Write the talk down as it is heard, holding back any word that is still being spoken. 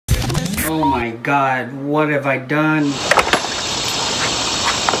Oh my God, what have I done?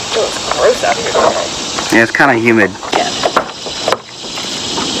 Oh, it's gross out here today. Yeah, it's kind of humid. Yeah.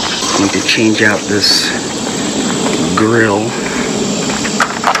 Need to change out this grill.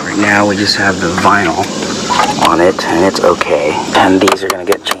 Right now we just have the vinyl on it and it's okay. And these are gonna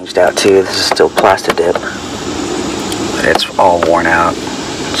get changed out too. This is still Plastidip. But it's all worn out.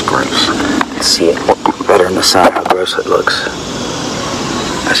 It's gross. See it better in the sun how gross it looks.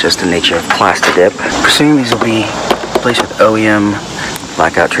 That's just the nature of Plastidip. Presuming these will be replaced with OEM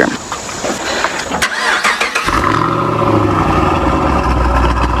blackout trim.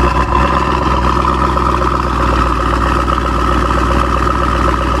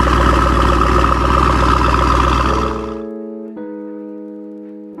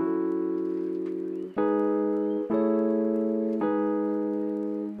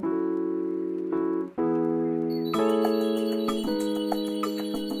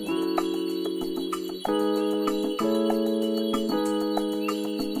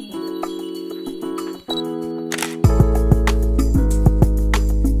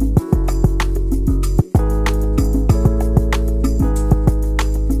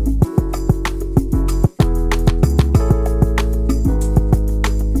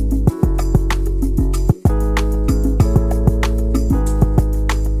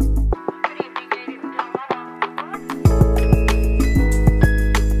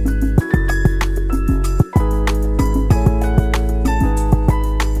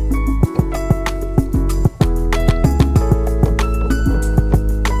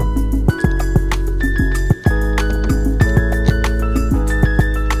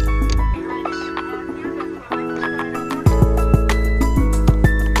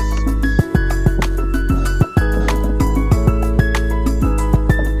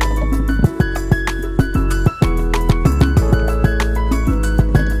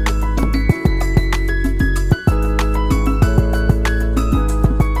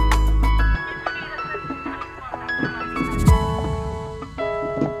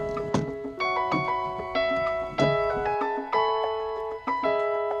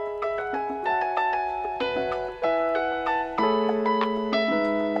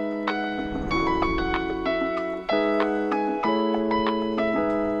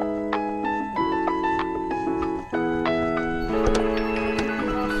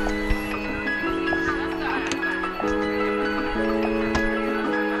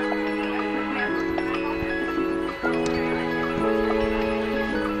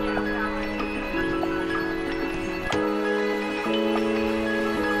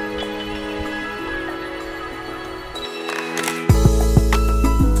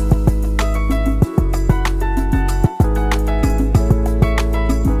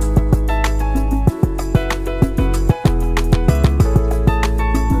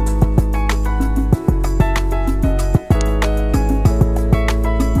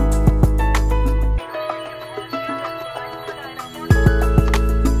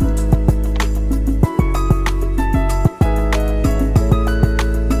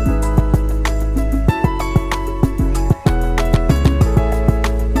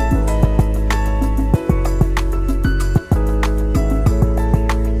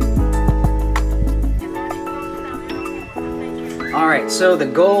 So the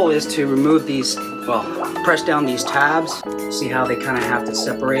goal is to remove these, well, press down these tabs. See how they kind of have to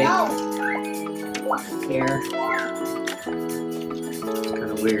separate here. It's kind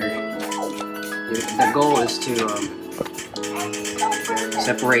of weird. The goal is to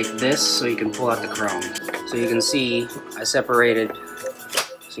separate this so you can pull out the chrome. So you can see I separated.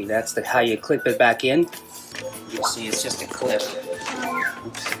 See, that's how you clip it back in. You see it's just a clip.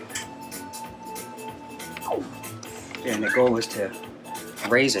 Oops. And the goal is to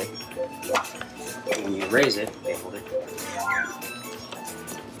raise it. When you raise it, hold it.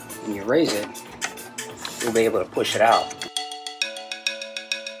 When you raise it, you'll be able to push it out.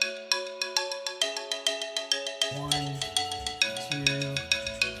 One, two.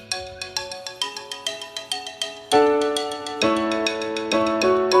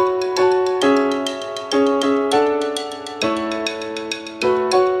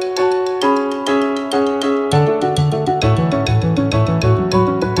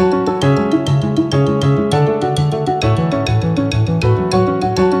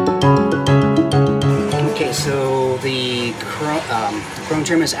 Chrome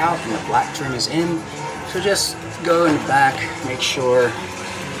trim is out and the black trim is in, so just go in the back, make sure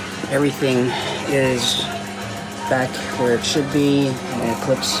everything is back where it should be and the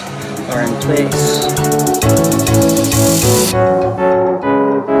clips are in place.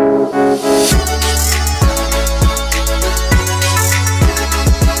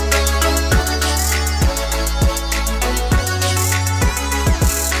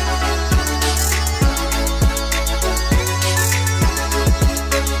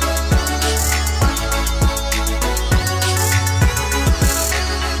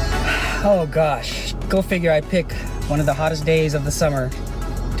 Oh gosh, go figure I pick one of the hottest days of the summer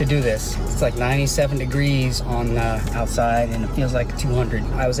to do this. It's like 97 degrees on outside and it feels like 200.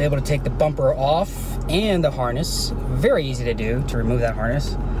 I was able to take the bumper off and the harness. Very easy to do, to remove that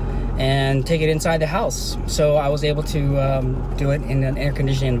harness, and take it inside the house. So I was able to do it in an air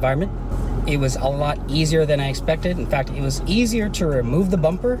conditioning environment. It was a lot easier than I expected. In fact, it was easier to remove the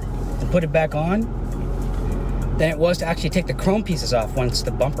bumper and put it back on than it was to actually take the chrome pieces off once the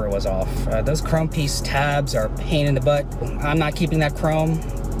bumper was off. Those chrome piece tabs are a pain in the butt. I'm not keeping that chrome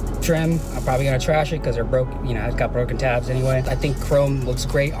trim. I'm probably gonna trash it because they're broke, you know, it's got broken tabs anyway. I think chrome looks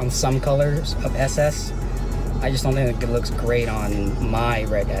great on some colors of SS. I just don't think it looks great on my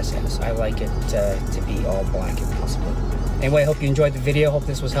red SS. I like it to be all black if possible. Anyway, I hope you enjoyed the video. Hope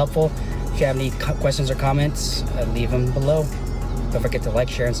this was helpful. If you have any questions or comments, leave them below. Don't forget to like,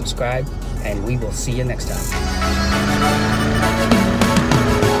 share, and subscribe, and we will see you next time.